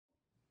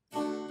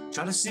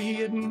trying to see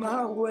it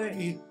my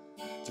way.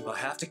 Do I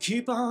have to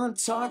keep on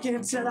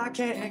talking till I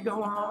can't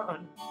go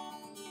on?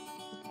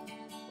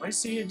 When you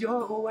see it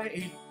your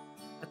way,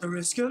 at the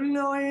risk of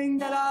knowing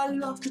that our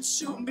love could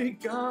soon be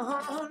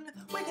gone,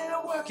 we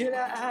can work it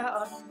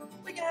out,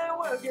 we can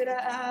work it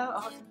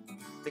out.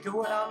 Think of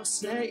what I'm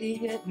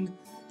saying,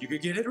 you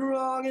could get it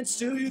wrong and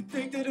still you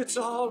think that it's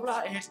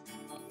alright.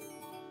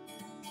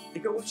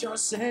 Think of what you're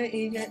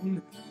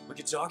saying, we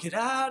can talk it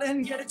out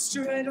and get it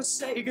straight or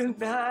say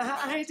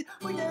goodnight.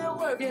 We can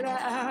work it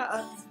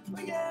out,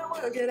 we can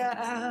work it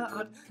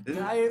out.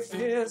 Life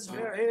is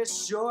very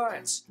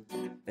short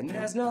and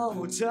there's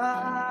no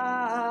time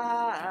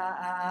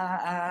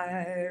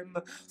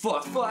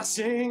for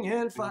fussing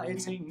and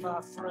fighting,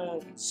 my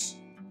friends.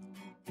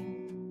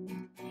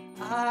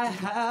 I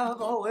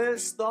have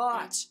always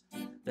thought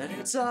that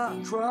it's a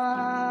crime,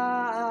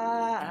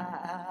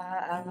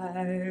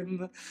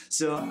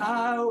 so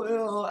I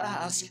will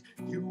ask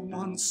you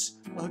once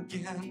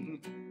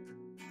again.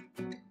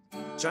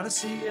 Try to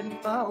see it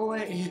my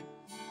way,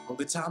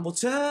 only time will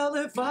tell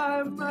if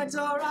I'm right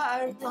or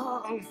I'm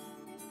wrong.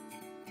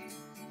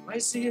 When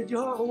you see it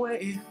your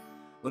way,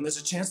 when there's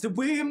a chance that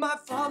we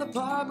might fall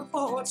apart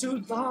before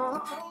too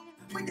long,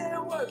 we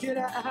can work it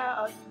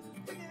out,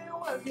 we can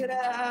work it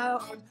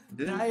out.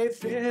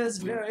 Life is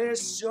very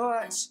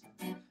short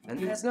and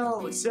there's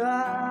no time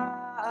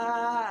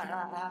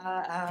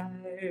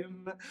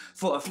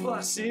for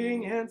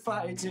fussing and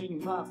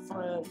fighting, my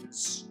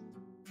friends.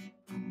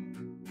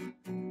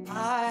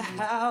 I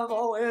have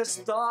always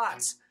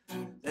thought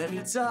that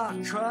it's a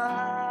crime,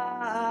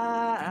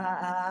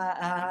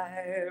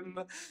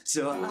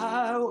 so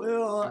I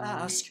will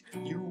ask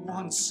you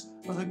once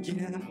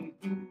again.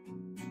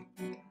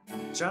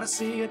 Try to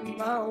see it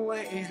my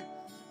way,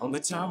 only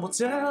time will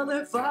tell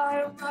if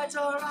I'm right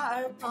or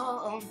I'm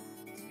wrong.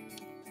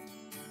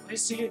 When you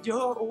see it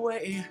your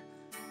way,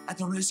 at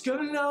the risk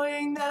of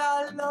knowing that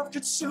our love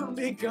could soon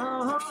be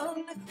gone,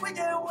 we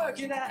can work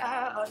it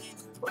out,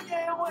 we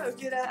can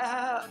work it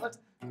out.